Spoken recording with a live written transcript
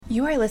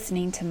You are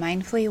listening to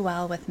Mindfully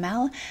Well with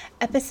Mel,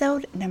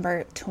 episode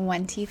number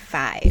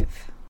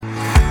 25.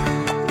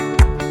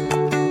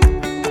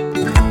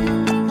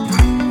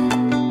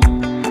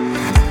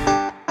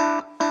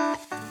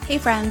 Hey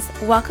friends,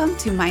 welcome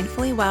to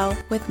Mindfully Well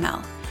with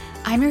Mel.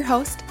 I'm your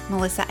host,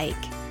 Melissa Ike.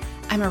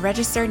 I'm a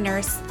registered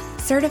nurse,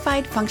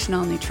 certified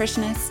functional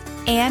nutritionist,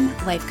 and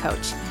life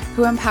coach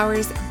who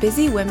empowers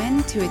busy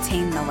women to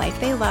attain the life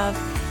they love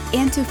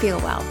and to feel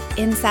well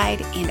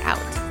inside and out.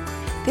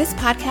 This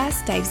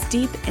podcast dives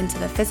deep into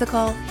the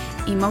physical,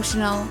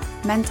 emotional,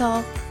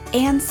 mental,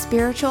 and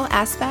spiritual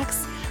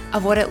aspects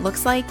of what it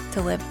looks like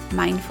to live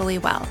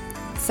mindfully well.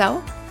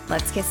 So,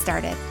 let's get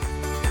started.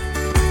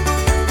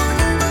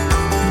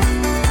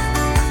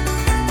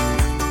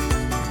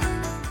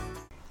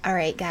 All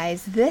right,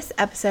 guys, this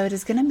episode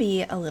is going to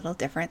be a little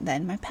different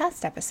than my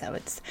past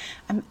episodes.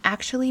 I'm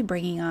actually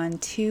bringing on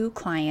two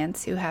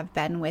clients who have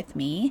been with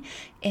me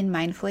in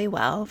Mindfully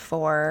Well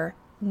for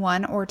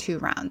 1 or 2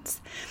 rounds.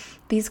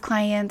 These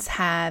clients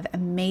have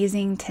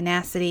amazing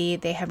tenacity.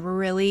 They have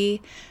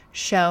really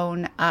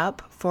shown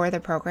up for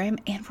the program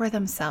and for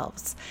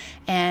themselves.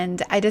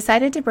 And I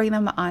decided to bring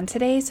them on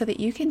today so that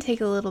you can take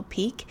a little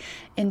peek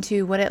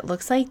into what it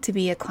looks like to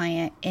be a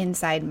client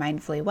inside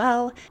Mindfully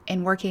Well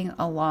and working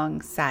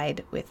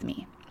alongside with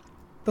me.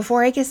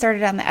 Before I get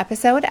started on the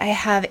episode, I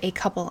have a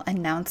couple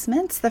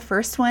announcements. The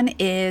first one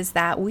is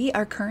that we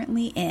are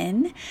currently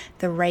in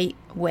the Right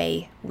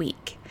Way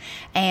Week,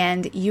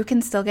 and you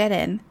can still get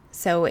in.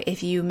 So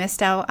if you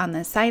missed out on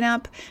the sign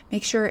up,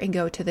 make sure and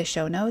go to the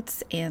show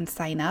notes and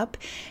sign up.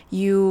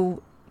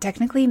 You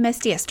technically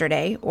missed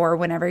yesterday or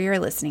whenever you're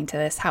listening to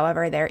this.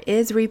 However, there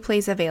is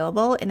replays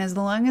available, and as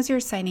long as you're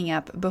signing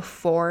up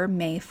before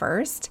May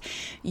 1st,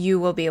 you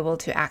will be able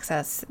to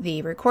access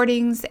the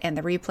recordings and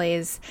the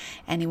replays,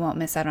 and you won't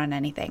miss out on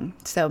anything.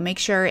 So make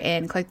sure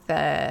and click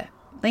the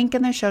link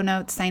in the show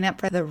notes, sign up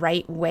for the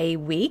Right Way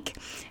Week.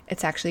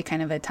 It's actually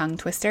kind of a tongue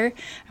twister.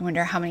 I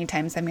wonder how many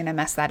times I'm going to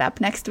mess that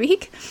up next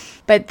week.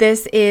 But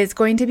this is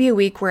going to be a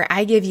week where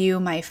I give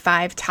you my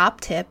 5 top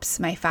tips,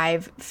 my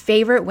 5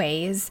 favorite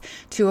ways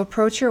to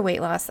approach your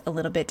weight loss a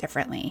little bit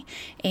differently.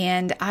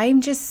 And I'm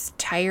just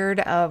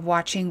tired of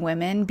watching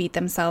women beat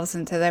themselves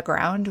into the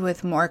ground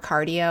with more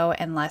cardio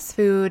and less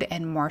food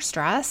and more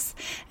stress.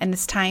 And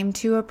it's time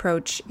to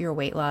approach your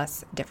weight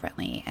loss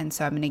differently. And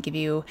so I'm going to give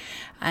you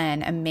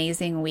an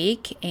amazing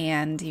week,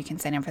 and you can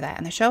sign up for that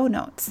in the show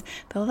notes.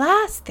 The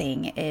last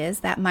thing is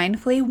that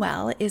Mindfully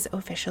Well is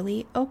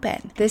officially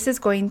open. This is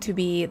going to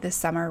be the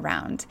summer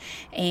round,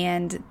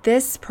 and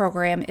this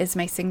program is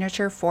my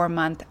signature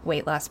 4-month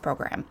weight loss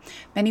program.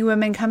 Many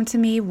women come to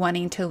me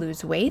wanting to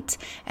lose weight,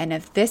 and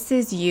if this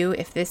is you,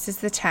 if this is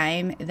the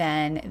time,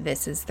 then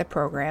this is the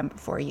program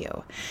for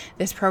you.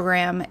 This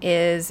program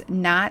is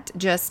not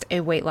just a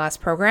weight loss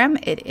program.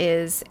 It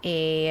is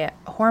a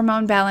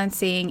hormone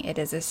balancing, it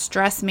is a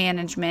stress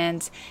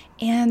management,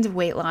 and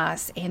weight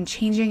loss, and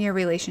changing your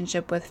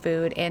relationship with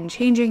food and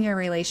changing your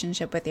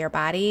relationship with your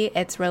body.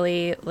 It's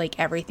really like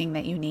everything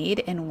that you need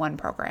in one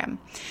program.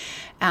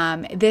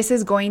 This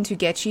is going to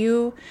get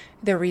you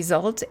the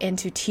result and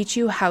to teach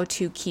you how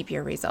to keep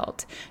your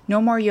result.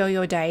 No more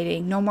yo-yo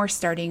dieting, no more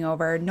starting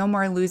over, no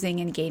more losing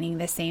and gaining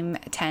the same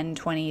 10,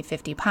 20,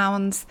 50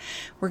 pounds.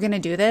 We're going to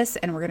do this,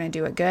 and we're going to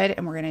do it good,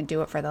 and we're going to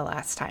do it for the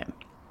last time.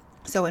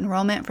 So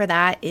enrollment for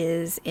that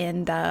is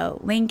in the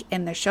link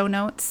in the show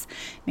notes.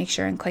 Make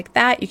sure and click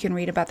that. You can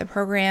read about the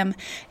program.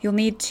 You'll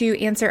need to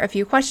answer a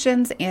few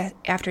questions.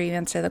 After you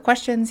answer the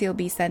questions, you'll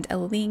be sent a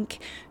link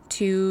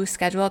to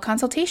schedule a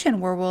consultation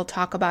where we'll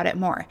talk about it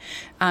more.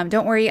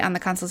 Don't worry, on the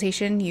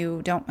consultation,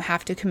 you don't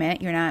have to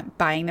commit. You're not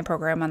buying the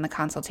program on the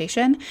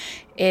consultation.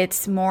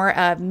 It's more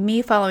of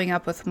me following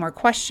up with more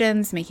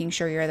questions, making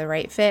sure you're the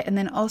right fit, and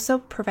then also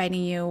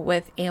providing you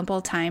with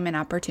ample time and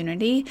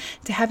opportunity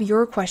to have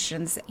your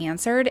questions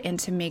answered and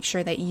to make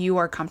sure that you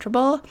are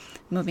comfortable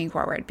moving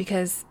forward,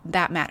 because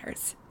that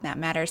matters. That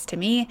matters to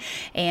me,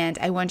 and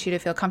I want you to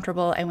feel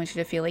comfortable. I want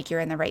you to feel like you're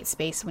in the right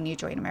space when you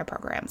join my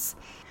programs.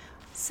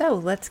 So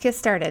let's get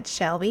started,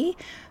 shall we?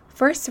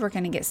 First, we're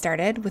going to get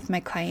started with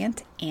my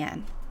client,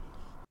 Anne.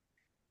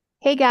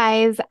 Hey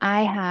guys,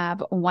 I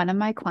have one of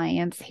my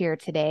clients here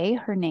today.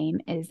 Her name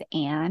is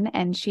Anne,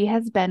 and she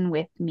has been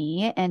with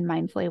me in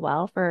Mindfully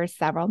Well for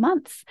several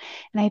months.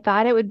 And I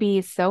thought it would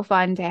be so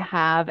fun to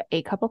have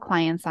a couple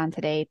clients on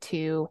today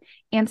to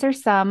answer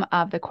some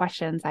of the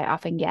questions I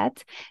often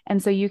get.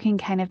 And so you can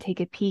kind of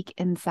take a peek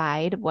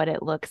inside what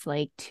it looks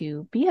like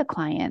to be a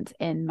client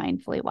in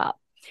Mindfully Well.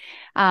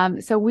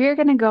 So we're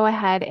going to go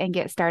ahead and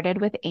get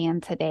started with Anne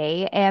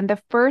today. And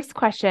the first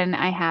question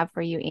I have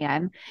for you,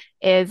 Anne,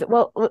 is,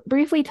 well,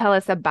 briefly tell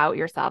us about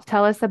yourself.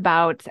 Tell us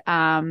about,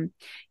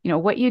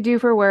 what you do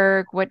for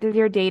work. What does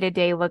your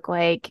day-to-day look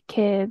like?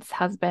 Kids,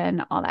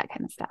 husband, all that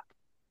kind of stuff.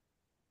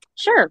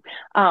 Sure.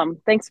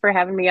 Thanks for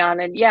having me on.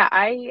 And yeah,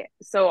 I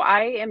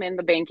am in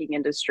the banking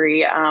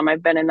industry.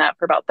 I've been in that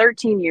for about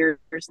 13 years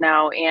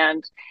now.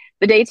 And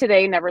the day to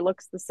day never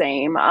looks the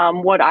same.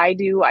 What I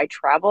do, I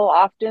travel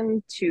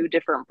often to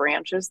different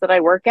branches that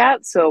I work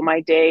at. So my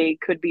day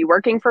could be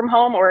working from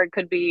home or it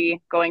could be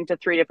going to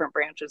three different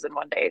branches in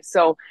one day.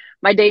 So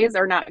my days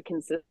are not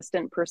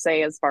consistent per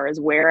se as far as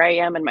where I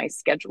am in my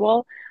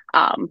schedule.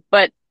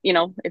 But,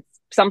 it's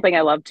something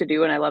I love to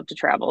do and I love to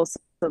travel.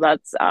 So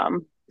that's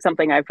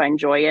something I find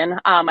joy in.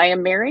 I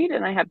am married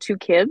and I have two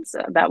kids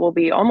that will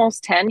be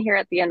almost 10 here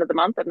at the end of the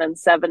month and then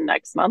 7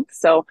 next month.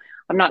 So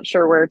I'm not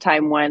sure where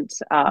time went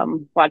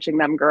watching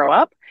them grow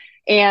up.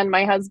 And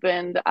my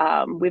husband,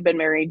 we've been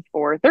married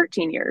for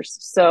 13 years.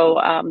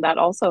 So that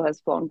also has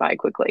flown by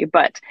quickly.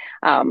 But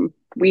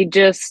we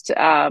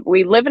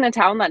live in a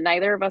town that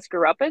neither of us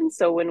grew up in.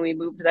 So when we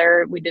moved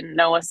there, we didn't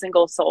know a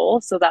single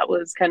soul. So that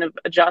was kind of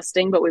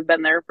adjusting, but we've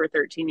been there for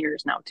 13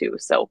 years now too.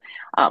 So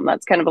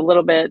that's kind of a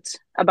little bit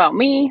about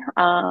me.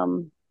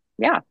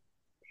 Yeah.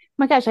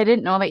 My gosh, I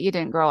didn't know that you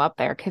didn't grow up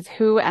there because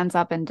who ends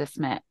up in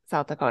DeSmet,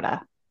 South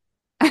Dakota?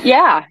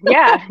 Yeah,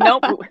 yeah.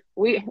 Nope.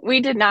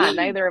 We did not.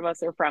 Neither of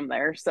us are from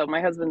there. So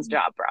my husband's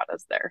job brought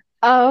us there.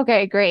 Oh,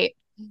 okay, great.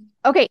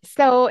 Okay,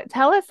 so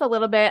tell us a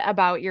little bit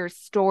about your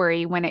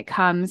story when it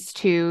comes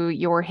to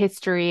your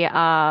history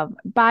of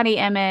body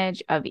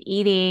image, of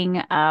eating,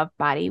 of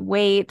body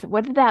weight.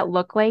 What did that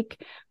look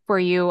like for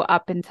you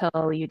up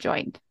until you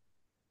joined?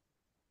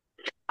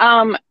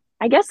 Um,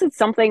 I guess it's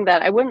something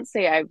that I wouldn't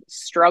say I've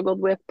struggled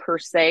with per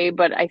se,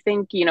 but I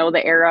think,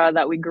 the era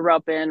that we grew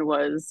up in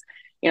was,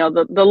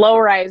 the low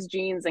rise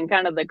jeans and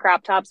kind of the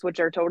crop tops, which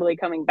are totally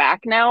coming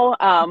back now.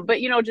 But,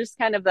 just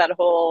kind of that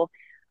whole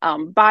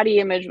body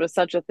image was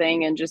such a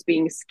thing and just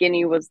being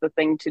skinny was the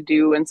thing to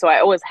do. And so I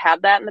always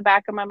had that in the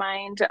back of my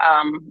mind.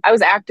 I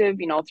was active,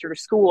 through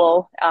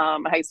school,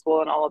 high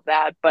school and all of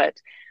that, but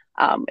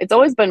it's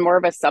always been more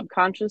of a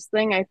subconscious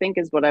thing, I think,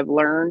 is what I've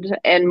learned,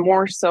 and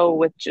more so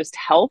with just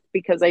health,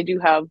 because I do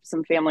have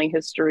some family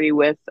history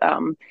with,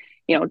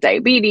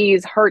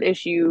 diabetes, heart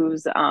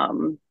issues,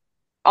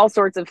 all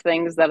sorts of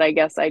things that I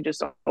guess I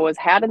just always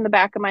had in the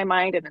back of my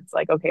mind. And it's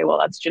like, okay, well,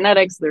 that's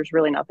genetics. There's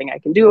really nothing I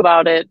can do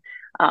about it.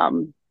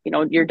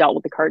 You're dealt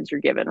with the cards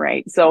you're given,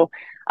 right? So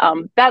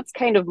that's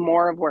kind of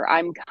more of where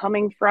I'm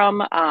coming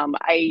from.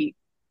 I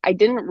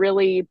didn't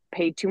really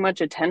pay too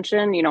much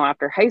attention,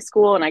 after high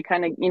school, and I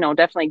kind of,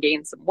 definitely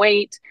gained some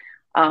weight.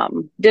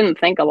 Didn't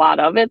think a lot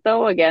of it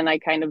though. Again, I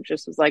kind of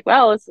just was like,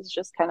 well, this is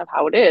just kind of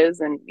how it is,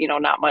 and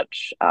not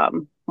much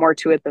more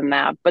to it than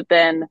that. But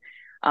then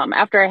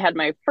after I had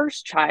my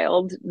first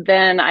child,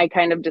 then I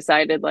kind of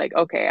decided like,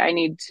 okay,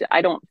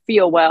 I don't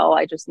feel well.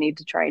 I just need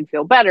to try and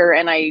feel better.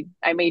 And I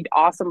made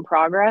awesome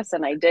progress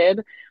and I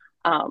did.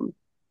 And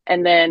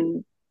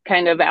then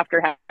kind of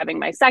after having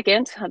my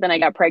second, then I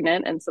got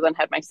pregnant. And so then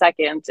had my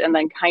second and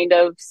then kind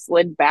of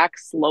slid back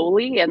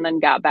slowly and then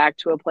got back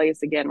to a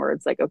place again where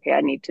it's like, okay,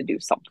 I need to do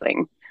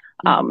something.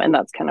 And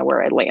that's kind of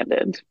where I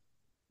landed.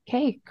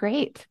 Okay,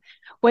 great.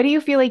 What do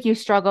you feel like you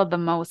struggled the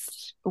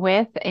most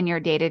with in your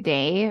day to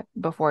day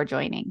before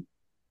joining?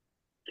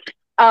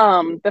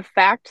 The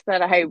fact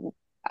that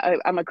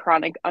I'm a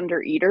chronic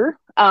undereater.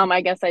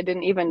 I guess I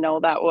didn't even know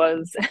that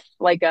was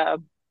like a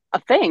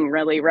thing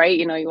really, right?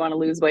 You want to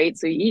lose weight,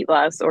 so you eat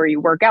less or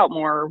you work out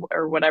more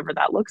or whatever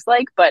that looks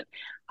like. But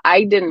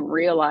I didn't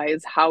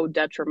realize how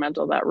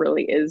detrimental that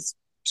really is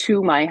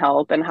to my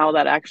health and how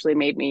that actually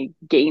made me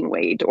gain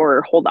weight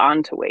or hold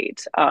on to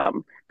weight.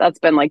 That's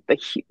been like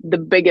the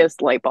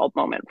biggest light bulb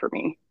moment for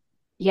me.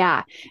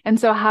 Yeah. And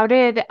so how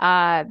did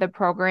the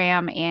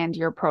program and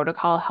your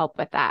protocol help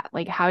with that?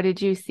 Like how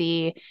did you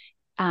see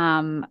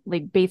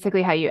like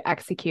basically how you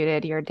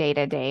executed your day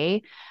to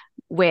day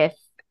with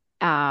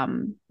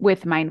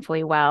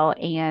Mindfully Well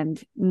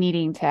and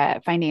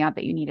finding out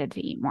that you needed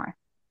to eat more?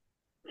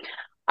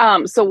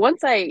 So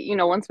once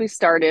we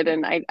started,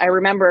 and I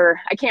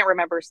remember, I can't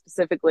remember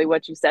specifically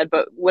what you said,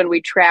 but when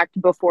we tracked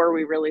before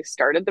we really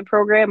started the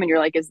program, and you're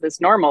like, is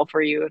this normal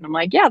for you? And I'm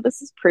like, yeah,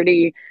 this is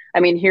pretty, I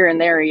mean, here and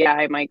there, yeah,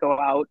 I might go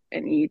out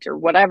and eat or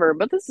whatever,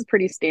 but this is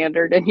pretty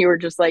standard. And you were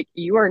just like,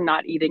 you are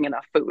not eating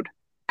enough food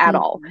at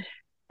all. Mhm.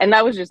 And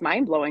that was just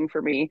mind blowing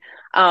for me.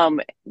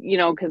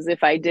 Because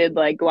if I did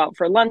like go out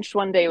for lunch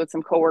one day with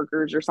some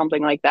coworkers or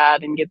something like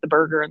that and get the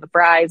burger and the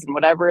fries and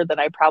whatever, then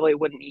I probably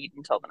wouldn't eat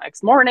until the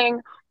next morning.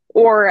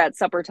 Or at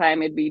supper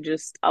time, it'd be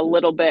just a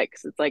little bit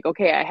because it's like,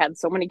 okay, I had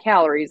so many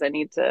calories, I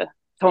need to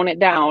tone it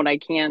down. I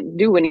can't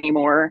do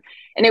anymore.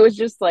 And it was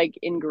just like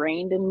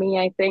ingrained in me.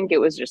 I think it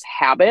was just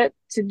habit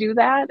to do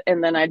that.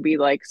 And then I'd be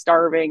like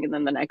starving. And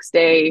then the next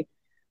day,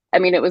 I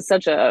mean, it was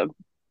such a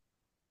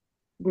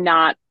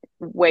not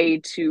way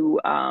to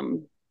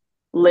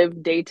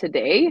live day to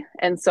day.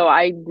 And so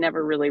I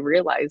never really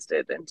realized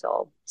it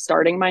until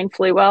starting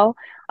Mindfully Well.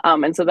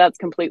 And so that's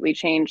completely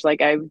changed.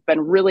 Like I've been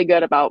really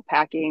good about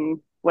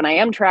packing when I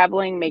am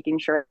traveling, making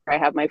sure I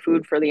have my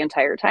food for the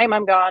entire time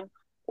I'm gone.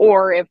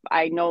 Or if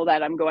I know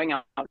that I'm going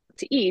out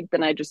to eat,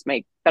 then I just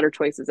make better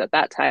choices at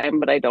that time,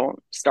 but I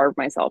don't starve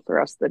myself the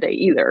rest of the day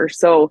either.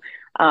 So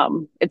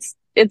it's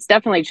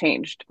definitely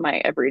changed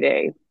my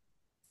everyday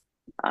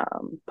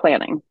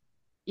planning.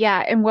 Yeah.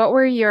 And what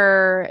were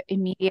your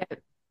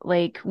immediate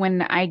like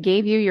when I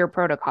gave you your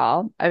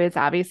protocol, it's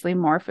obviously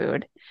more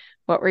food.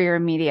 What were your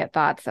immediate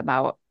thoughts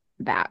about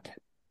that?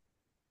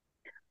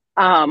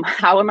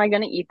 How am I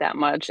going to eat that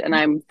much? And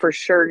I'm for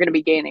sure going to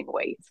be gaining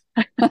weight.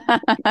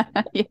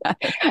 Yeah.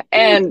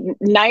 And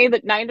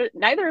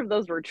neither of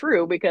those were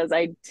true because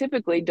I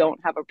typically don't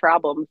have a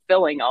problem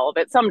filling all of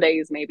it. Some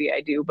days maybe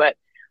I do, but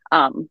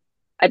um,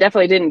 I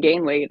definitely didn't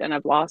gain weight and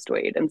I've lost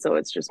weight, and so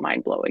it's just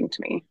mind blowing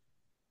to me.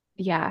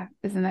 Yeah,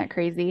 isn't that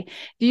crazy?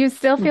 Do you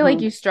still feel like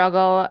Hmm. you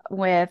struggle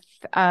with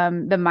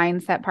the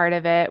mindset part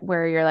of it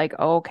where you're like,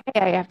 oh, okay,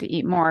 I have to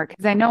eat more?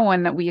 Because I know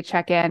when that we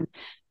check in,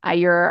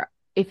 you're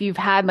if you've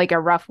had like a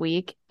rough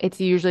week,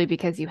 it's usually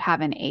because you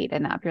haven't ate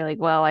enough. You're like,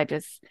 well,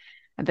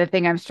 the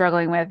thing I'm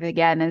struggling with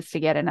again is to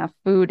get enough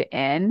food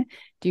in.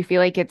 Do you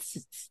feel like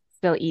it's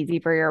still easy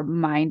for your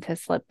mind to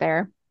slip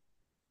there?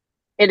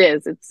 It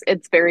is.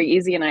 It's very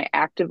easy, and I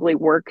actively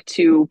work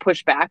to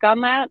push back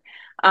on that.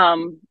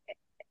 Um,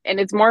 and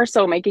it's more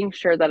so making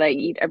sure that I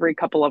eat every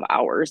couple of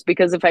hours,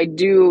 because if I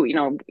do,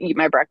 eat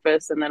my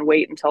breakfast and then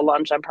wait until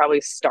lunch, I'm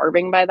probably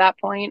starving by that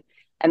point.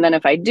 And then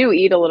if I do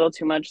eat a little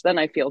too much, then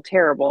I feel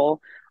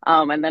terrible.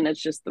 And then it's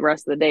just the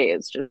rest of the day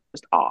is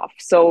just off.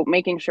 So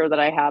making sure that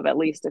I have at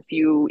least a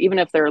few, even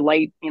if they're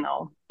light,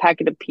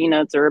 packet of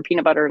peanuts or a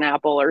peanut butter and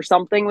apple or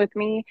something with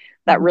me,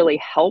 that Mhm. really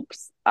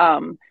helps.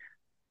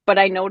 But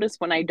I notice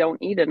when I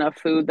don't eat enough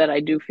food that I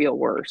do feel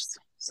worse.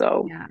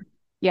 So, Yeah.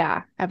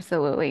 Yeah,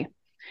 absolutely.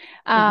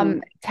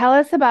 mhm. Tell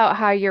us about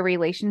how your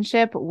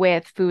relationship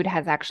with food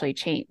has actually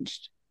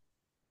changed.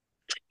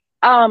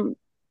 um,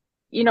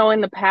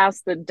 in the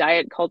past, the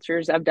diet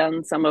cultures, I've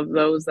done some of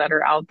those that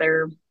are out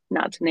there,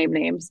 not to name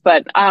names,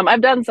 but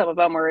I've done some of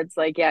them where it's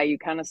like, yeah, you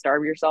kind of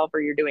starve yourself,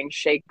 or you're doing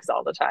shakes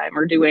all the time,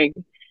 or doing,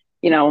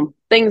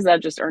 things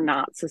that just are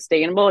not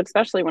sustainable,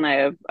 especially when I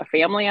have a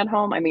family at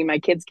home. I mean, my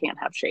kids can't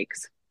have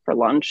shakes for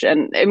lunch.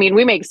 And I mean,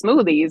 we make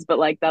smoothies, but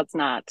like that's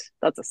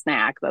a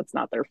snack. That's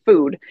not their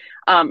food.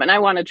 And I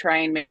want to try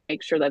and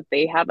make sure that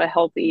they have a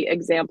healthy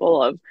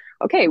example of,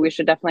 okay, we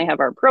should definitely have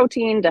our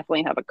protein,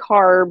 definitely have a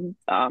carb,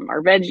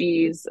 our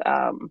veggies,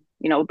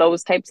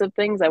 those types of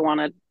things. I want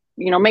to,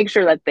 make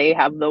sure that they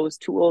have those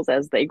tools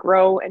as they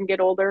grow and get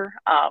older,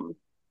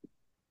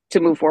 to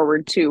move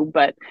forward too.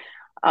 But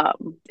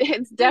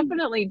it's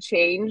definitely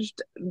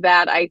changed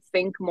that I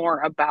think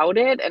more about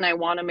it, and I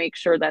want to make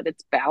sure that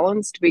it's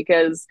balanced,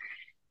 because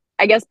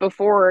I guess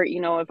before,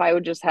 if I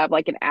would just have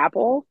like an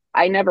apple,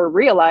 I never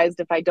realized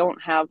if I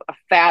don't have a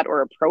fat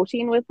or a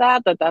protein with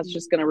that, that's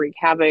just going to wreak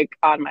havoc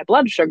on my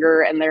blood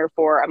sugar. And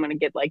therefore, I'm going to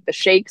get like the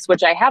shakes,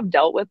 which I have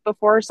dealt with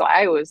before. So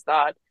I always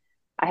thought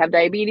I have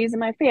diabetes in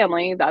my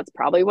family. That's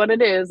probably what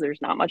it is.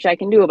 There's not much I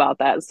can do about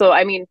that. So,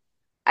 I mean,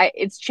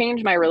 it's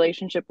changed my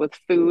relationship with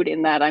food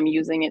in that I'm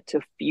using it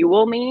to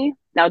fuel me.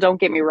 Now, don't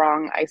get me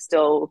wrong, I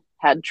still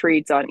had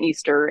treats on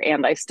Easter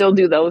and I still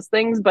do those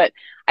things, but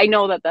I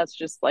know that that's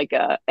just like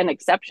an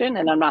exception,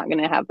 and I'm not going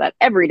to have that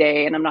every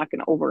day, and I'm not going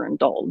to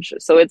overindulge.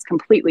 So it's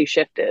completely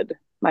shifted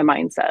my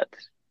mindset.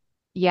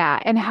 Yeah.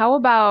 And how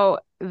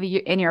about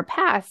in your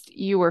past,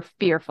 you were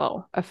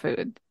fearful of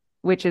food,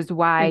 which is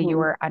why you Mm-hmm.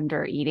 were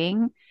under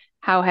eating.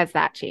 How has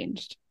that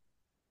changed?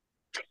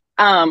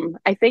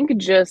 I think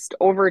just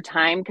over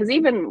time, because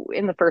even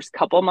in the first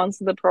couple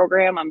months of the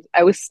program,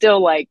 I was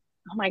still like,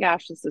 oh my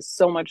gosh, this is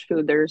so much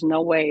food. There's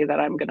no way that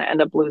I'm going to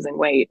end up losing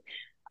weight.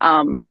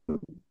 Um,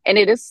 and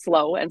it is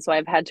slow. And so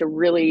I've had to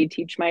really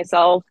teach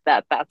myself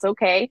that that's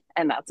okay.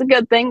 And that's a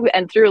good thing.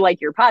 And through like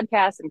your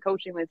podcast and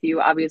coaching with you,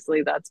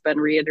 obviously that's been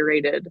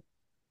reiterated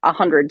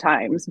 100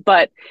 times,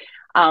 but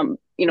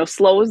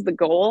slow is the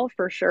goal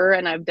for sure.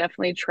 And I've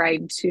definitely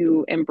tried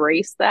to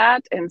embrace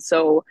that. And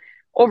so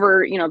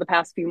over, the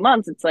past few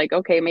months, it's like,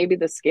 okay, maybe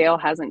the scale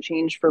hasn't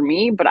changed for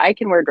me, but I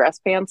can wear dress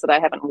pants that I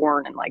haven't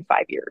worn in like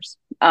 5 years.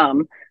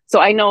 So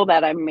I know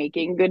that I'm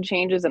making good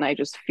changes, and I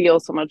just feel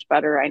so much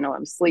better. I know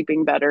I'm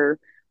sleeping better.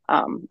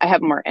 I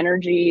have more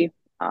energy.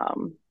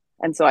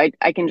 And so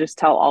I can just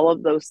tell all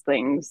of those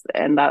things.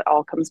 And that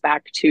all comes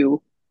back to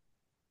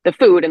the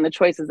food and the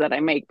choices that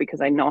I make,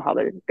 because I know how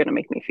they're going to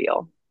make me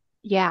feel.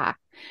 Yeah.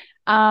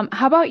 How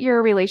about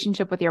your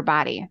relationship with your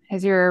body?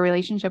 Has your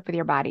relationship with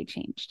your body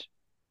changed?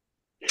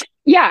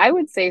 Yeah, I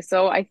would say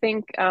so. I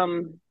think,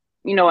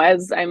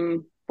 as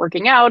I'm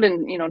working out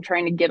and,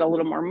 trying to get a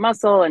little more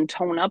muscle and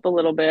tone up a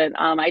little bit,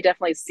 I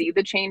definitely see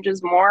the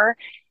changes more.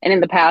 And in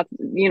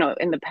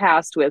the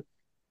past with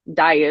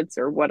diets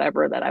or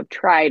whatever that I've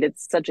tried,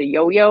 it's such a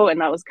yo-yo.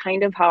 And that was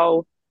kind of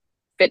how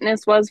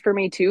fitness was for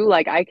me too.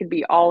 Like I could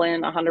be all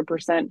in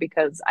 100%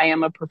 because I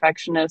am a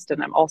perfectionist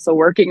and I'm also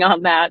working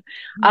on that.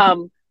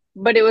 Um,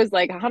 but it was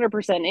like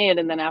 100% in.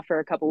 And then after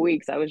a couple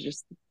weeks, I was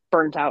just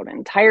burnt out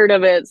and tired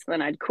of it. So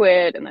then I'd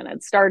quit and then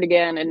I'd start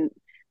again. And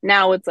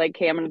now it's like,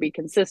 hey, I'm going to be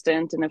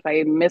consistent. And if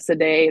I miss a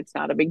day, it's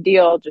not a big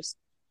deal. Just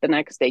the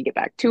next day, get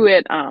back to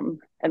it, and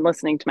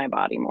listening to my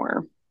body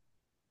more.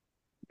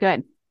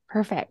 Good.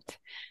 Perfect.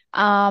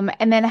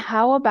 And then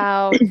how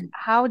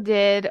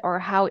did or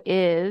how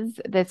is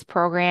this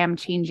program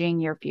changing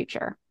your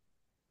future?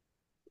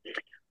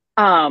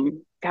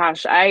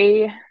 Gosh,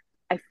 I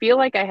I feel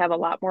like I have a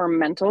lot more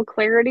mental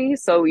clarity.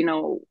 So,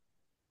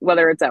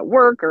 whether it's at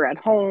work or at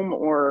home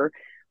or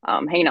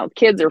hanging out with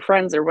kids or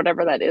friends or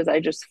whatever that is, I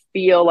just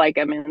feel like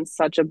I'm in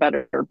such a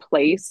better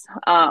place.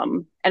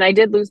 And I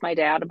did lose my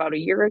dad about a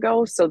year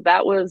ago. So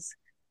that was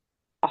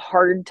a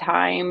hard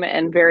time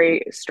and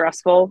very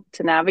stressful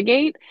to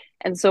navigate.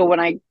 And so when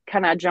I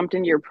kind of jumped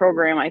into your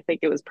program, I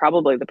think it was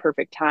probably the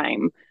perfect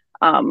time.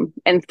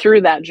 And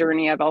through that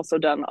journey, I've also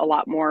done a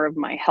lot more of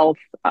my health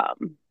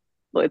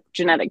with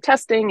genetic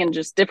testing and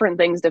just different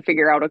things to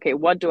figure out, okay,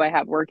 what do I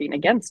have working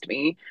against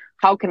me?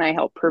 How can I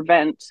help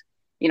prevent,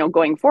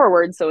 going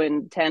forward? So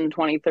in 10,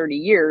 20, 30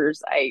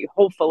 years, I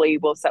hopefully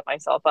will set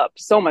myself up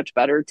so much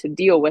better to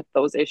deal with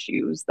those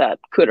issues that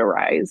could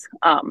arise.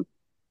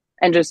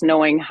 And just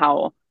knowing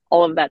how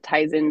all of that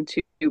ties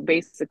into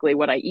basically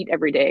what I eat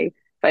every day,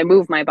 if I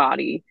move my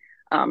body,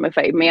 if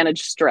I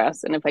manage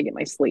stress, and if I get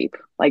my sleep.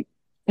 Like,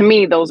 to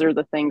me, those are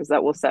the things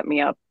that will set me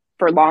up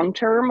for long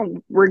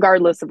term,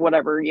 regardless of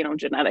whatever,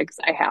 genetics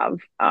I have.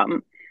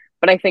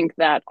 But I think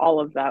that all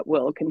of that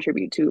will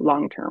contribute to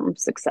long term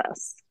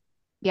success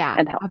Yeah,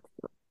 and health.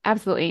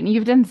 absolutely. And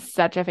you've done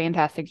such a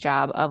fantastic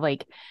job of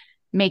like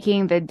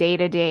making the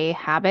day-to-day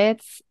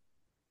habits,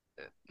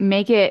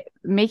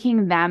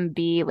 making them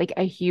be like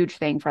a huge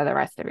thing for the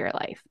rest of your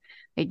life.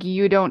 Like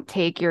you don't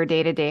take your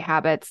day-to-day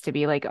habits to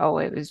be like, oh,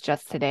 it was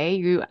just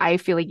today. I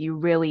feel like you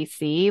really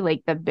see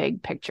like the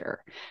big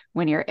picture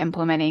when you're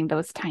implementing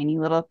those tiny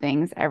little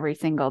things every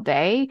single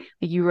day.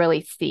 Like you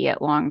really see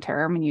it long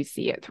term and you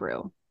see it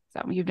through.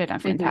 So you've done a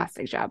Mm-hmm.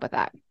 fantastic job with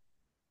that.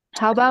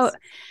 How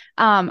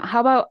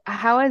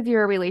has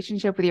your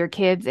relationship with your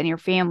kids and your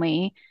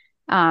family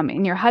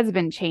and your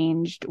husband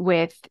changed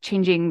with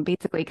changing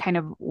basically kind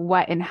of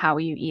what and how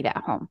you eat at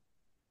home?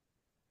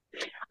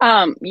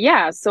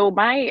 Yeah, so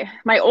my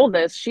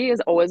oldest, she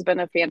has always been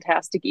a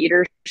fantastic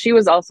eater. She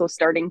was also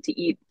starting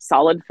to eat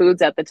solid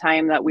foods at the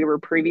time that we were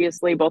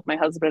previously, both my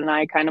husband and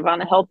I, kind of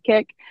on a health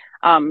kick.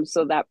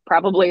 So that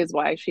probably is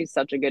why she's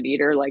such a good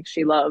eater. Like,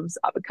 she loves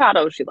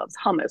avocado, she loves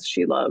hummus,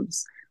 she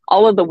loves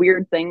all of the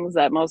weird things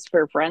that most of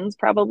her friends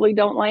probably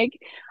don't like.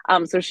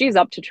 So she's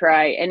up to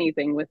try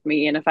anything with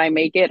me. And if I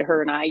make it,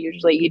 her and I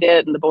usually eat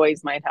it, and the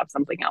boys might have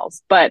something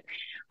else. But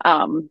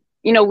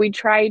we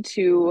try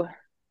to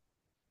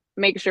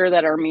make sure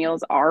that our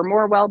meals are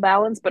more well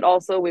balanced, but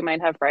also we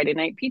might have Friday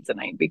night pizza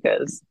night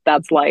because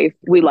that's life.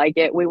 We like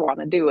it, we want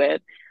to do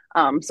it.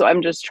 So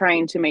I'm just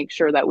trying to make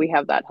sure that we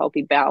have that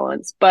healthy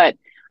balance. But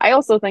I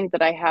also think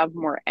that I have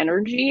more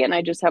energy and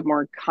I just have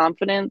more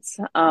confidence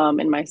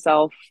in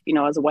myself,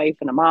 as a wife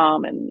and a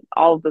mom, and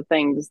all of the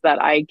things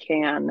that I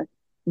can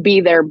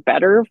be there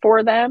better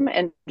for them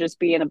and just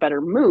be in a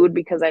better mood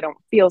because I don't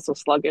feel so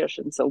sluggish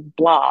and so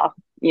blah,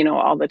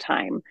 all the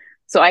time.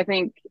 So I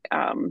think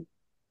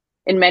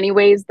in many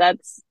ways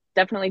that's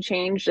definitely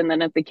changed. And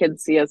then if the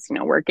kids see us,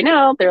 working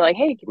out, they're like,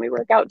 hey, can we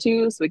work out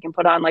too? So we can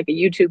put on like a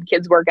YouTube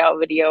kids workout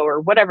video or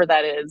whatever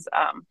that is.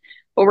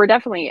 But we're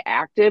definitely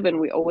active and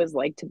we always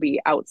like to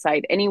be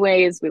outside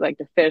anyways. We like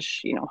to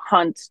fish,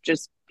 hunt,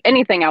 just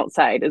anything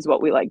outside is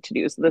what we like to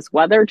do. So this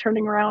weather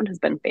turning around has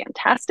been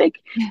fantastic.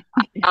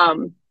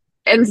 Um,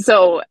 and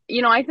so,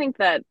 I think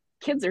that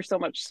kids are so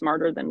much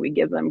smarter than we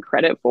give them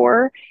credit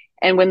for.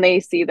 And when they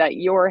see that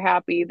you're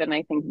happy, then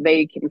I think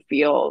they can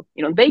feel,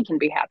 they can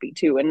be happy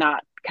too and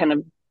not kind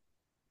of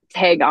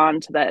tag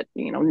on to that,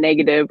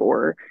 negative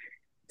or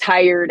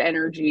tired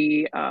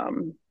energy,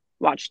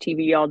 watch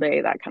TV all day,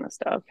 that kind of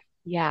stuff.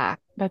 Yeah,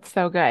 that's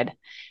so good.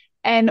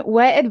 And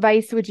what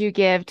advice would you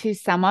give to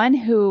someone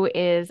who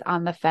is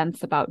on the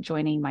fence about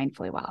joining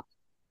Mindfully Well?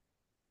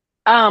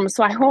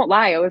 So I won't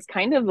lie, I was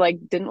kind of like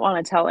didn't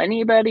want to tell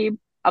anybody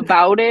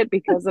about it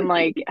because I'm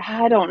like,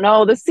 I don't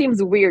know, this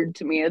seems weird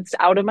to me. It's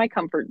out of my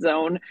comfort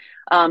zone.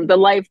 The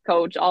life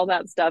coach, all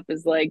that stuff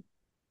is like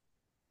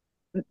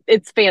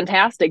it's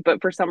fantastic,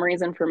 but for some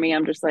reason for me,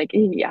 I'm just like,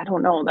 I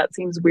don't know, that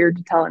seems weird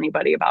to tell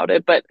anybody about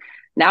it. But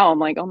now I'm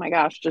like, oh my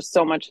gosh, just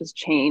so much has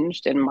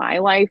changed in my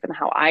life and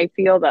how I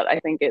feel that I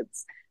think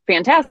it's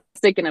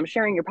fantastic. And I'm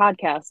sharing your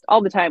podcast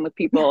all the time with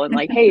people and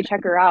like, hey,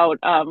 check her out.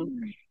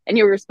 And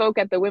you spoke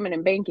at the women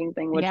in banking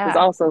thing, which was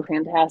Yeah. also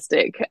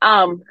fantastic.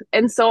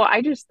 And so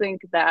I just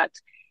think that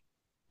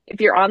if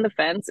you're on the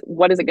fence,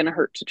 what is it going to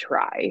hurt to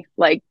try?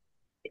 Like,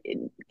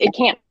 it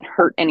can't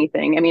hurt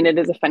anything. I mean, it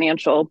is a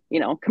financial,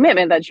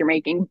 commitment that you're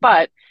making,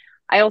 but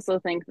I also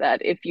think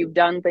that if you've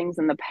done things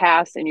in the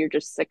past and you're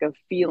just sick of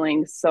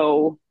feeling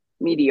so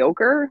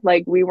mediocre,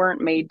 like we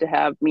weren't made to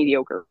have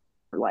mediocre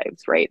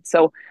lives, right?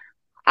 So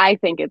I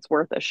think it's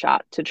worth a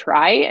shot to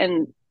try.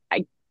 And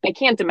I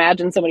can't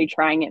imagine somebody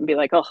trying it and be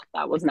like, oh,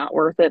 that was not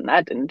worth it and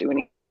that didn't do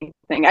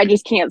anything. I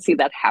just can't see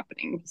that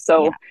happening.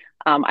 So Yeah.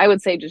 I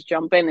would say just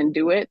jump in and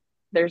do it.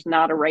 There's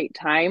not a right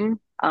time.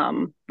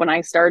 When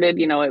I started,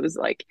 it was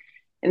like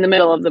in the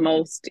middle of the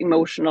most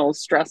emotional,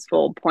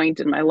 stressful point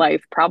in my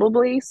life,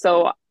 probably.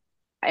 So,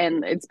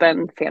 and it's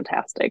been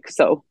fantastic.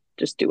 So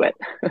just do it.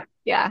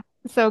 Yeah,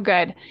 so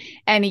good.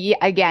 And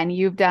again,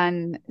 you've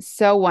done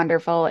so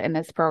wonderful in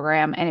this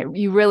program, and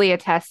you really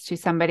attest to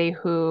somebody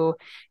who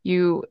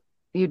you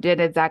You did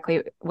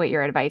exactly what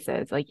your advice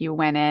is. Like you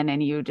went in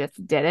and you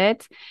just did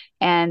it.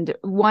 And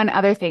one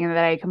other thing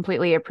that I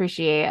completely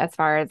appreciate as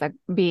far as like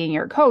being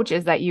your coach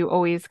is that you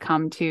always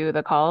come to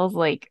the calls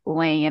like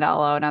laying it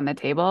all out on the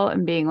table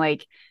and being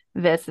like,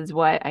 this is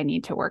what I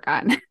need to work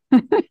on.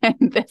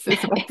 And this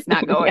is what's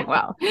not going Yeah.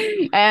 well.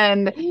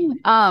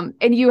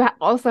 And you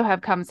also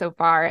have come so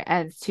far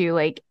as to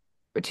like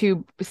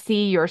to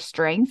see your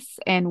strengths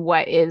and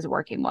what is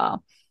working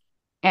well.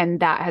 And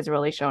that has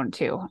really shown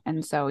too.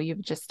 And so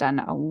you've just done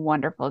a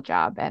wonderful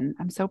job and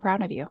I'm so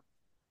proud of you.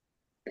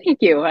 Thank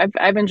you.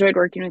 I've enjoyed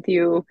working with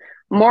you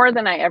more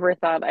than I ever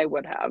thought I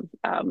would have.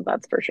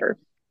 That's for sure.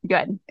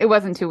 Good. It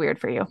wasn't too weird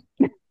for you.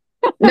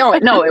 No,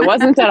 it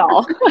wasn't at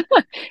all.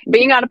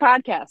 Being on a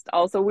podcast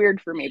also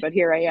weird for me, but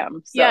here I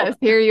am. So Yes,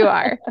 here you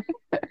are.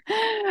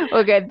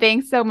 Well, good.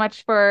 Thanks so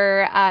much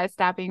for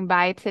stopping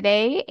by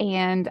today,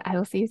 and I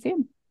will see you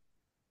soon.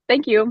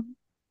 thank you.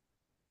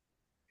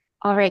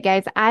 All right,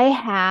 guys, I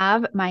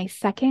have my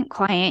second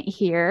client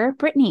here,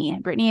 Brittany.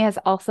 Brittany has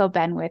also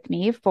been with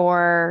me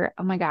for,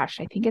 oh my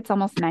gosh, I think it's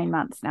almost 9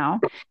 months now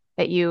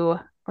that you,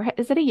 or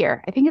is it a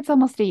year? I think it's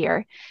almost a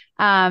year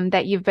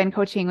that you've been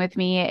coaching with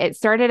me. It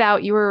started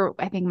out, you were,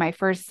 I think,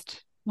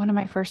 one of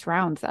my first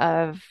rounds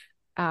of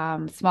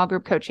small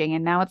group coaching,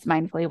 and now it's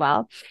Mindfully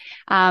Well.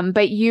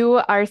 But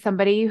you are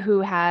somebody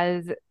who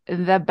has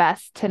the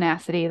best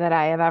tenacity that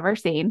I have ever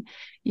seen.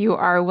 You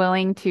are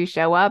willing to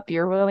show up.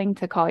 You're willing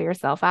to call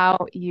yourself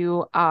out.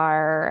 You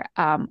are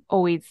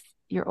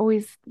you're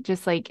always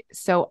just like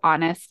so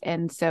honest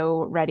and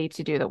so ready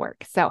to do the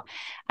work. So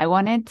I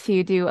wanted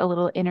to do a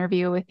little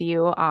interview with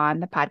you on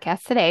the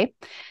podcast today.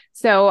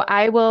 So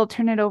I will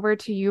turn it over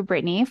to you,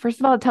 Brittany. First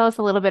of all, tell us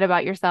a little bit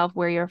about yourself,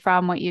 where you're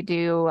from, what you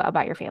do,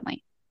 about your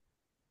family.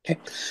 Okay.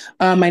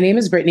 My name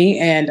is Brittany,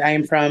 and I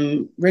am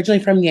originally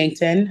from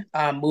Yankton,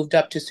 moved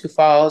up to Sioux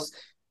Falls,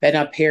 been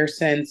up here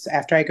since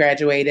after I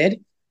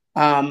graduated.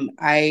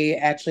 I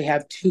actually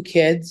have two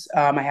kids.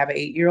 I have an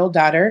 8-year-old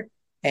daughter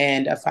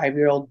and a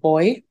 5-year-old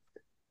boy.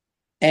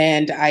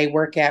 And I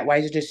work at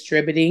Wiser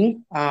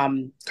Distributing,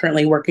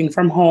 currently working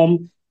from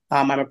home.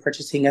 I'm a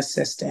purchasing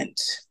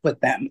assistant with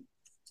them.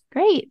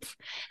 Great.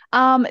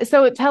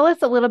 So tell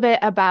us a little bit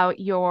about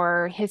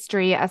your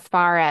history as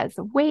far as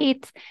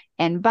weight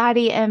and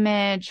body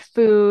image,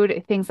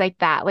 food, things like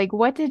that. Like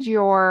what did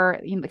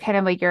kind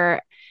of like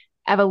your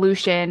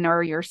evolution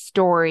or your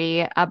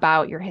story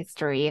about your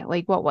history,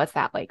 like what was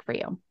that like for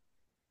you?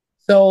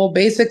 So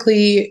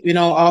basically,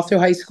 all through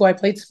high school, I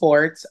played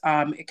sports.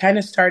 It kind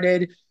of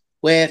started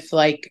with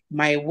like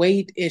my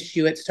weight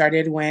issue. It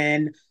started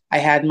when I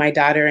had my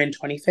daughter in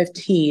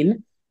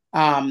 2015.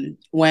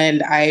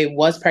 When I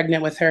was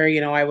pregnant with her,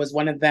 I was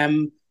one of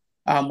them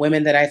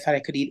women that I thought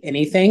I could eat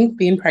anything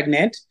being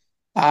pregnant.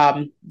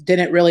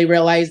 Didn't really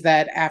realize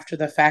that after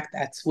the fact,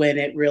 that's when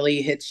it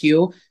really hits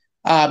you.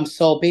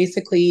 So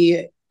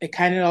basically, it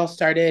kind of all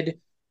started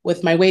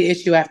with my weight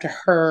issue after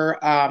her.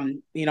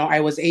 I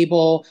was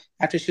able,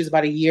 after she was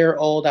about a year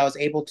old, I was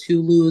able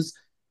to lose,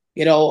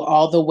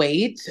 all the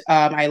weight.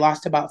 I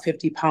lost about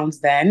 50 pounds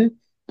then,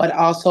 but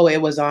also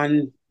it was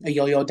on a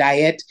yo-yo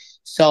diet.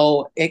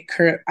 So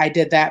I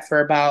did that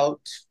for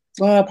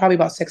probably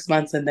about 6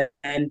 months. And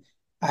then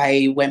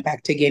I went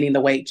back to gaining the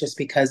weight just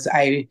because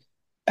I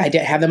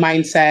didn't have the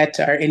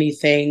mindset or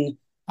anything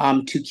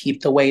to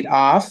keep the weight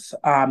off.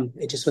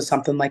 It just was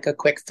something like a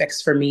quick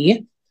fix for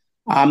me.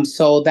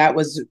 So that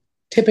was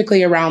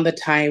typically around the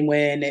time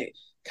when it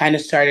kind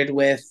of started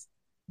with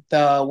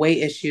the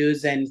weight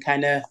issues and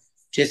kind of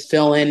just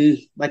feeling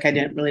like I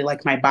didn't really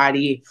like my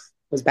body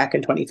was back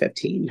in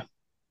 2015.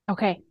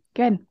 Okay,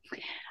 good.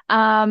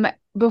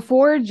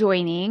 Before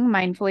joining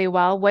Mindfully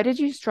Well, what did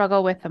you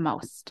struggle with the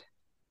most?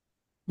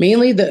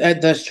 Mainly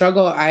the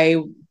struggle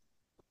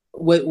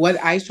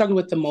what I struggled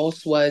with the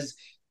most was,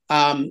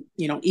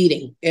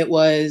 eating. It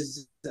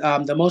was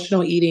the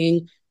emotional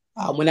eating.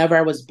 Whenever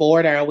I was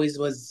bored, I always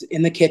was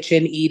in the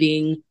kitchen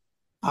eating.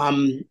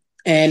 And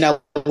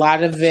a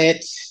lot of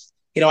it,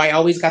 I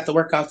always got the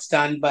workouts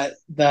done, but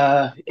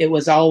it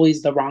was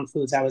always the wrong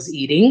foods I was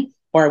eating,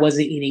 or I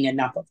wasn't eating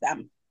enough of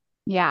them.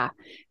 Yeah.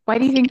 Why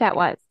do you think that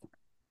was?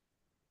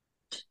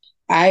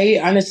 I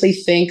honestly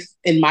think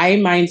in my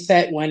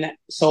mindset,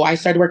 so I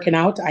started working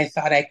out, I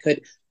thought I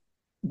could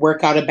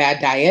work out a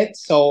bad diet.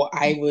 So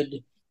I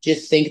would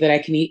just think that I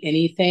can eat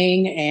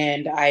anything.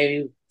 And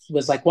I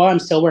was like, well, I'm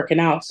still working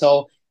out.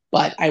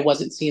 But I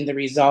wasn't seeing the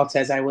results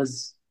as I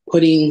was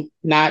putting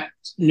not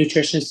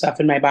nutrition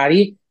stuff in my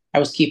body. I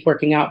was keep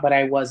working out, but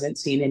I wasn't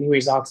seeing any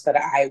results that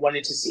I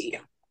wanted to see.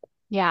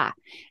 Yeah.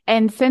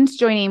 And since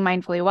joining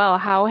Mindfully Well,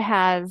 how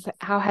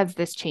has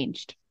this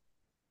changed?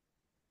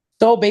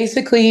 So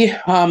basically,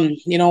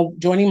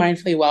 joining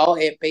Mindfully Well,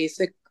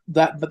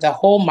 the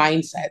whole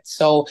mindset.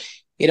 So,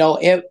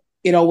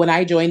 when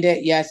I joined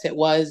it, yes, it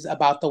was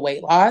about the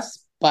weight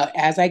loss. But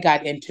as I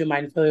got into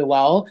Mindfully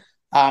Well,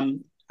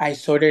 I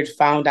sort of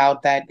found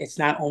out that it's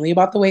not only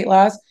about the weight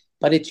loss,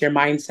 but it's your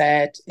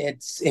mindset.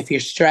 It's if you're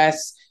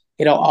stressed,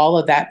 all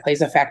of that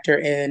plays a factor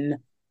in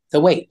the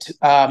weight,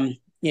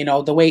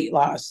 the weight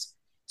loss.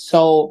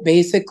 So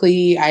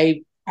basically,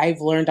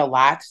 I've learned a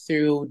lot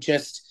through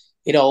just,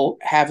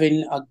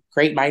 having a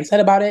great mindset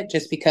about it,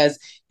 just because,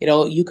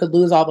 you could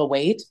lose all the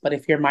weight, but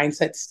if your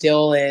mindset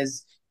still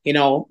is,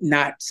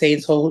 not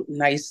saying so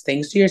nice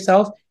things to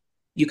yourself,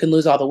 you can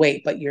lose all the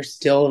weight, but you're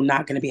still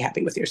not going to be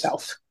happy with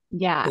yourself.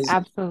 Yeah, Is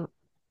absolutely.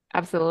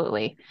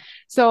 Absolutely.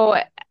 So,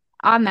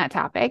 on that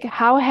topic,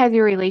 how has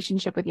your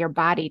relationship with your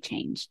body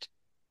changed?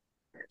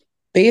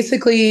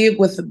 basically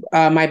with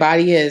my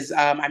body is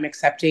I'm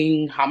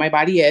accepting how my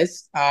body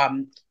is.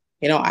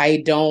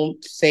 I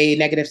don't say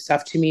negative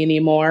stuff to me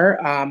anymore.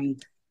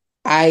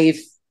 I've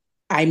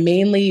I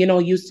mainly,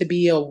 used to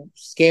be a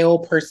scale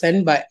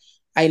person, but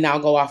I now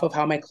go off of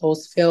how my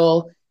clothes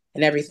feel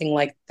and everything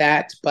like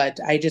that. But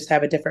I just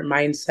have a different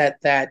mindset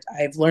that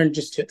I've learned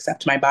just to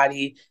accept my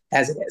body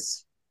as it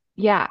is.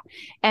 Yeah.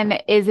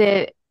 And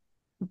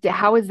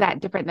how is that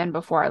different than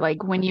before?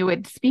 Like when you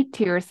would speak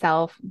to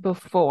yourself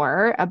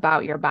before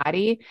about your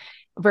body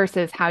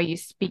versus how you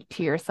speak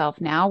to yourself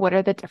now, what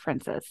are the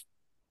differences?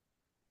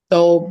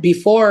 So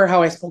before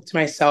how I spoke to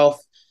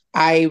myself,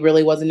 I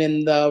really wasn't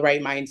in the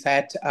right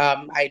mindset.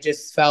 I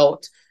just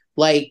felt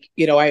like,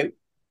 I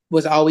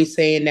was always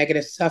saying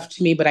negative stuff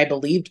to me, but I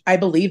believed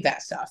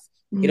that stuff,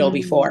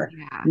 before.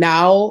 Yeah.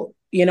 Now,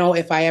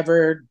 if I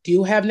ever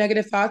do have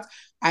negative thoughts,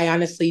 I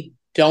honestly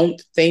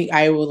don't think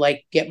I would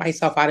like get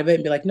myself out of it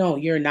and be like, no,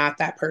 you're not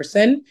that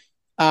person.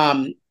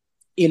 Um,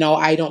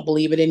 I don't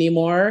believe it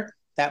anymore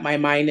that my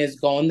mind is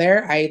going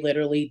there. I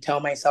literally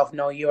tell myself,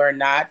 no, you are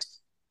not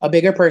a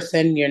bigger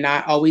person. You're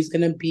not always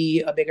going to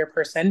be a bigger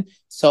person.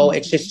 So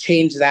it's Mhm. just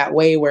changed that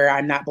way where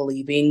I'm not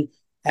believing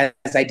as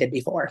I did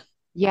before.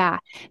 Yeah,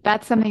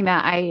 that's something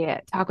that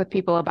I talk with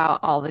people about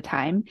all the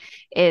time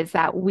is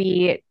that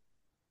we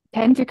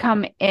tend to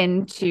come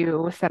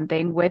into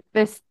something with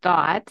this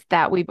thought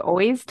that we've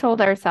always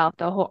told ourselves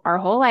our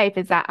whole life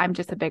is that I'm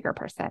just a bigger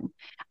person.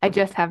 I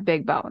just have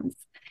big bones.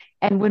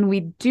 And when we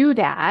do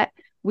that,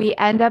 we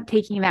end up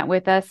taking that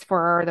with us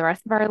for the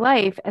rest of our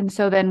life. And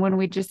so then when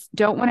we just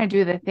don't want to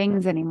do the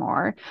things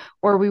anymore,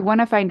 or we want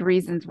to find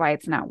reasons why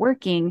it's not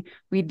working,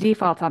 we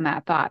default on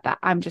that thought that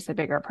I'm just a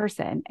bigger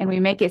person. And we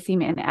make it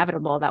seem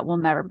inevitable that we'll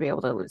never be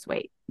able to lose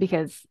weight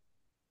because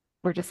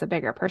we're just a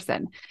bigger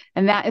person.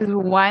 And that is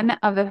one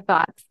of the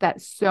thoughts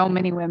that so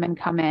many women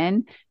come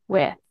in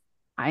with.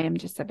 I am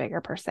just a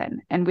bigger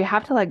person. And we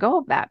have to let go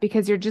of that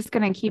because you're just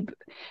going to keep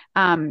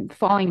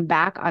falling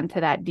back onto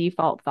that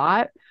default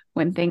thought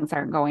when things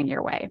aren't going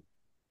your way.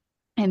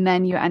 And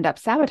then you end up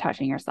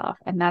sabotaging yourself.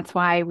 And that's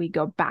why we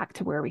go back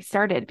to where we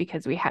started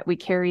because we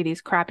carry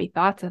these crappy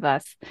thoughts with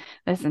us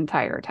this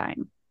entire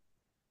time.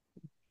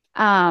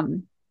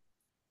 Um,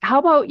 how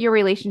about your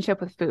relationship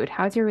with food?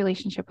 How's your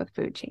relationship with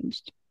food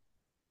changed?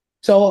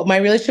 So my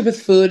relationship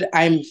with food,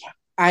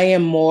 I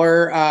am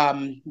more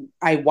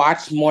I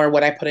watch more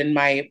what I put in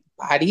my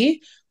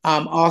body.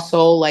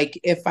 Also like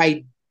if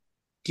I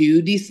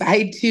do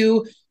decide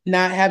to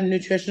not have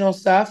nutritional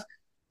stuff,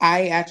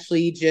 I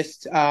actually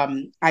just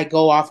I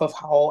go off of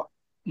how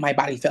my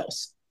body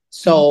feels. Mhm.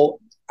 So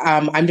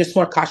I'm just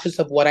more cautious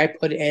of what I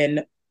put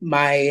in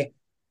my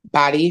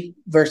body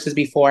versus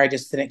before I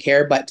just didn't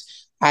care. But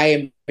I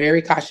am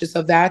very cautious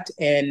of that,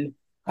 and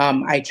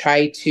I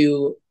try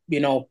to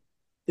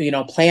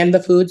plan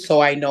the food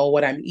so I know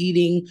what I'm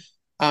eating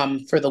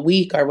for the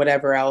week or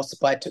whatever else.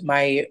 But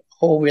my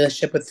whole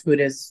relationship with food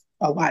is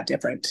a lot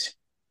different.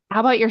 How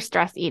about your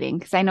stress eating?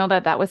 Because I know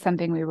that that was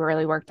something we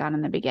really worked on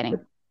in the beginning.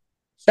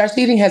 Stress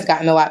eating has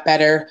gotten a lot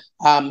better.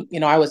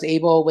 I was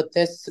able with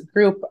this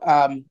group,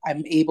 I'm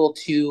able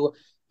to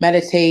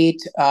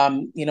meditate,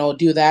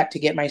 do that to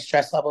get my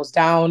stress levels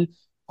down,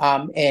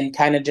 and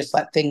kind of just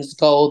let things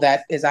go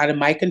that is out of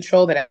my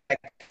control that I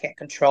can't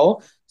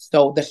control.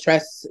 So the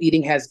stress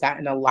eating has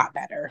gotten a lot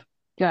better.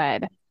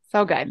 Good.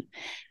 So good.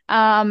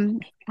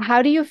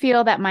 How do you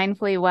feel that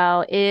mindfully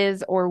well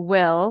is or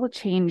will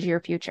change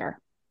your future?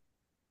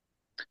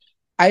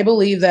 I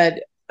believe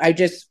that I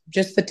just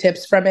the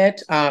tips from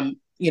it,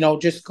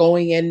 just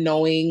going in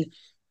knowing,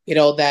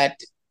 that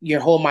your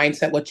whole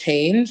mindset will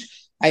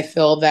change. I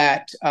feel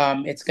that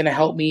it's going to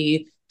help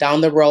me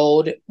down the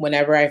road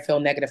whenever I feel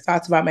negative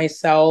thoughts about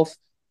myself,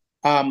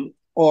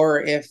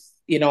 or if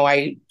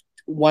I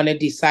want to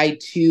decide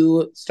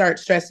to start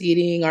stress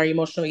eating or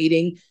emotional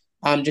eating,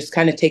 just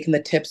kind of taking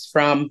the tips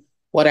from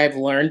what I've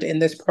learned in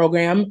this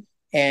program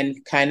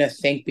and kind of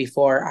think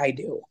before I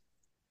do.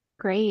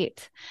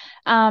 Great.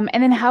 And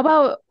then how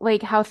about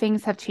like how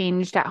things have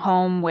changed at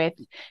home with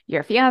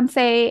your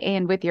fiance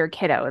and with your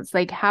kiddos?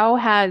 Like how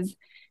has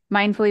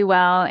mindfully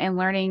well and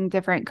learning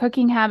different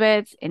cooking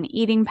habits and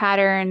eating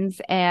patterns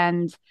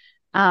and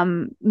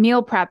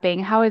meal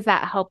prepping, how has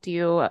that helped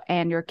you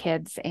and your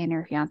kids and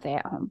your fiance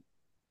at home?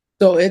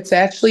 So it's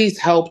actually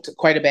helped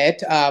quite a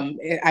bit.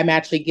 I'm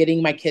actually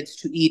getting my kids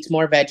to eat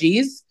more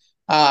veggies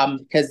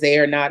because they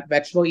are not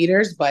vegetable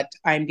eaters, but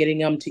I'm getting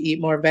them to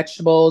eat more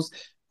vegetables,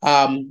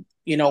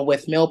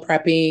 with meal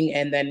prepping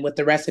and then with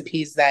the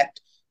recipes that,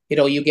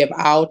 you give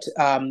out.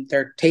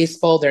 They're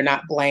tasteful, they're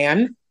not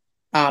bland,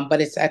 but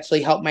it's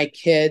actually helped my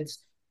kids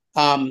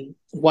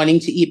wanting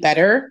to eat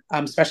better,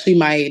 especially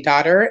my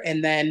daughter.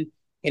 And then,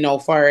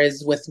 far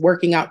as with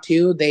working out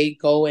too, they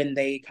go and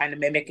they kind of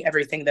mimic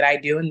everything that I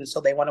do. And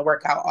so they want to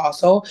work out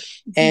also.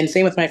 And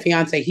same with my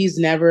fiance. He's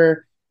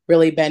never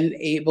really been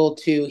able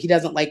to, he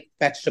doesn't like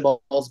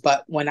vegetables,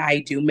 but when I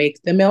do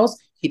make the meals,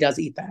 he does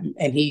eat them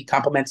and he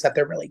compliments that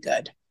they're really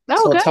good. Oh,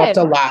 so good. It's helped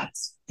a lot.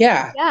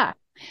 Yeah. Yeah.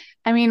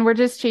 I mean, we're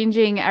just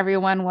changing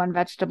everyone one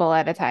vegetable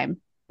at a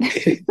time.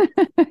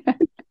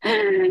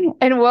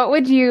 And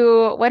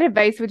what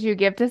advice would you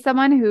give to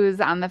someone who's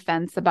on the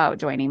fence about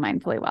joining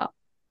Mindfully Well?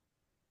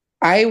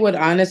 I would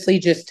honestly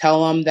just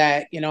tell them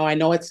that, I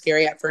know it's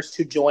scary at first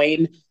to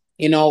join,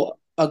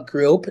 a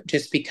group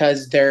just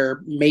because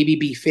they're maybe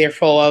be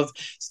fearful of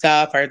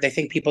stuff or they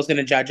think people's going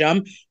to judge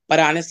them. But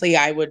honestly,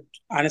 I would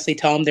honestly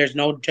tell them there's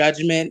no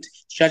judgment,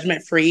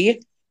 judgment free.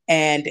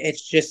 And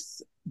it's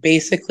just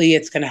basically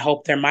it's going to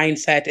help their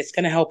mindset. It's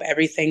going to help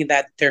everything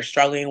that they're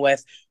struggling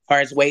with as far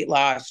as weight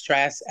loss,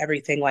 stress,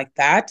 everything like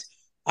that.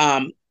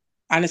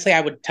 Honestly,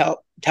 I would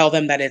tell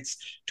them that it's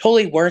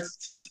totally worth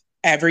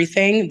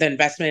everything, the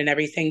investment and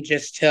everything,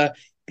 just to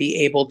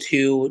be able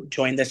to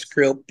join this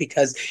group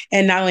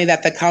and not only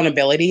that, the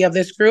accountability of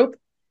this group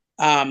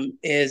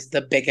is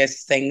the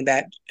biggest thing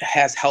that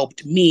has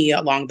helped me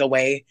along the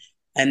way.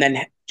 And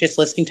then just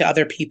listening to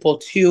other people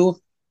too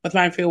with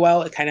Mindfully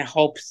Well, it kind of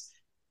helps,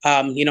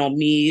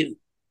 me,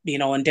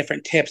 in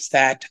different tips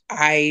that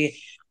I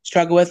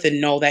struggle with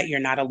and know that you're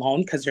not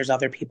alone because there's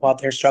other people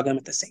out there struggling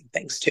with the same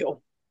things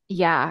too.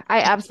 Yeah, I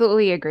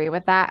absolutely agree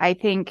with that. I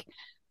think,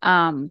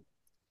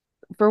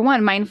 for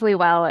one, Mindfully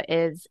Well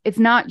it's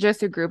not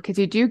just a group because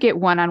you do get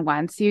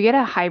one-on-one. So you get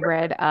a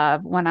hybrid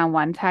of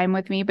one-on-one time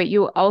with me, but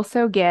you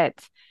also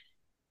get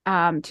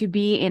to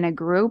be in a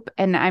group.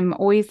 And I'm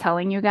always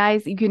telling you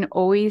guys, you can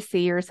always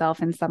see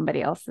yourself in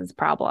somebody else's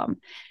problem.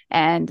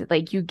 And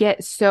like you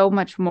get so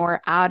much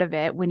more out of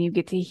it when you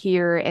get to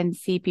hear and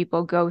see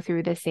people go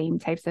through the same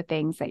types of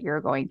things that you're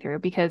going through,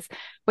 because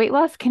weight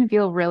loss can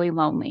feel really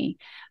lonely,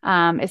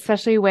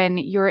 especially when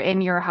you're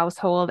in your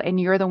household and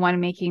you're the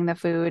one making the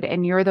food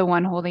and you're the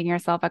one holding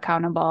yourself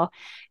accountable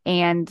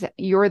and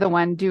you're the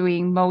one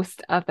doing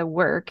most of the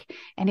work.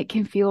 And it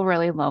can feel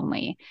really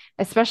lonely,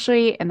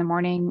 especially in the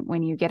morning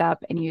when you get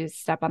up and you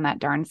step on that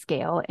darn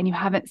scale and you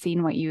haven't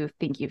seen what you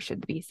think you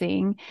should be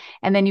seeing.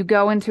 And then you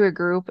go into a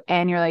group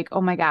and you're like, oh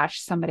my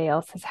gosh, somebody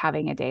else is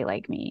having a day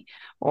like me,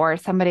 or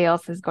somebody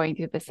else is going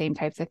through the same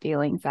types of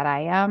feelings that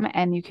I am.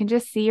 And you can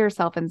just see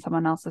yourself in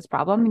someone else's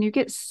problem. And you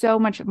get so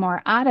much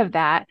more out of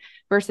that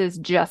versus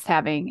just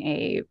having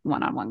a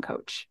one-on-one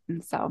coach.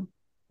 And so,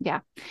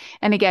 yeah.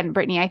 And again,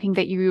 Brittany, I think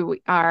that you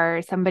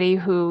are somebody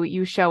who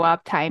you show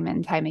up time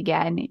and time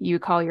again. You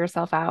call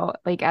yourself out.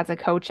 Like as a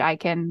coach, I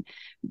can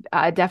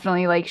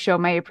definitely like show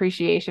my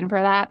appreciation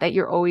for that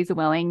you're always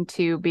willing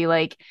to be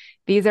like,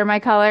 these are my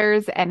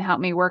colors and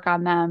help me work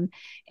on them.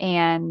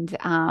 And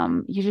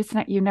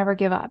you never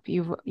give up.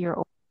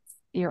 You're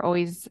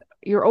always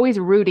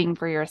rooting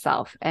for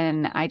yourself.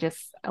 And I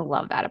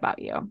love that about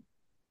you.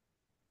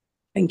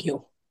 Thank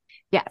you.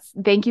 Yes.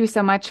 Thank you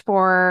so much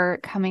for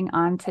coming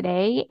on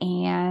today,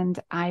 and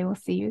I will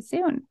see you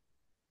soon.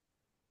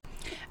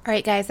 All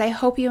right, guys, I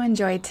hope you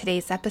enjoyed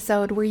today's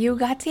episode where you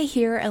got to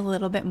hear a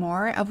little bit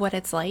more of what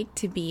it's like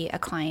to be a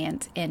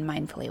client in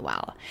Mindfully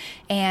Well.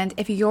 And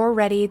if you're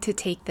ready to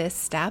take this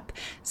step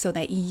so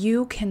that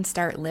you can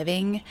start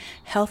living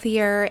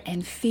healthier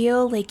and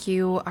feel like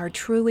you are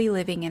truly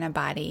living in a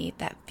body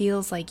that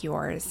feels like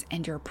yours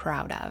and you're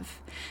proud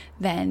of,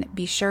 then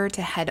be sure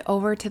to head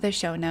over to the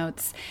show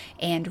notes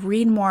and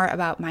read more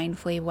about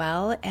Mindfully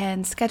Well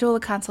and schedule a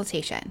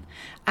consultation.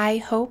 I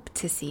hope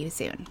to see you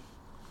soon.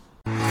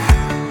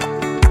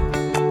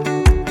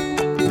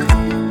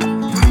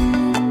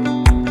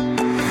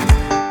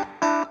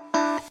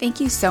 Thank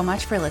you so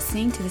much for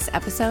listening to this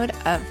episode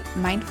of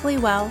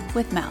Mindfully Well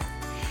with Mel.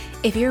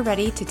 If you're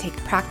ready to take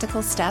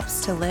practical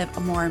steps to live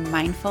a more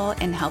mindful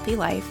and healthy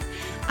life,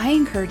 I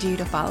encourage you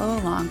to follow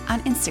along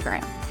on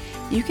Instagram.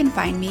 You can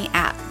find me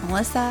at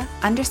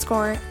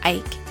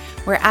Melissa_Ike,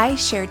 where I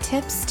share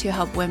tips to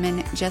help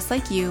women just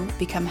like you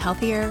become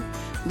healthier,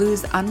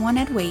 lose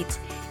unwanted weight,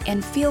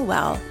 and feel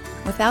well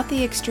without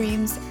the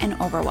extremes and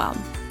overwhelm.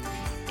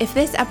 If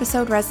this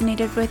episode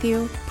resonated with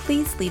you,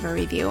 please leave a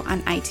review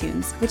on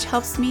iTunes, which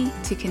helps me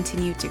to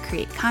continue to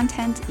create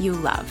content you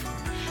love.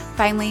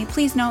 Finally,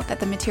 please note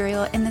that the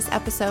material in this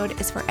episode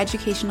is for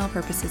educational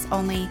purposes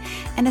only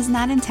and is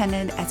not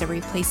intended as a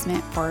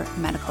replacement for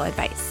medical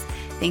advice.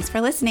 Thanks for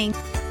listening.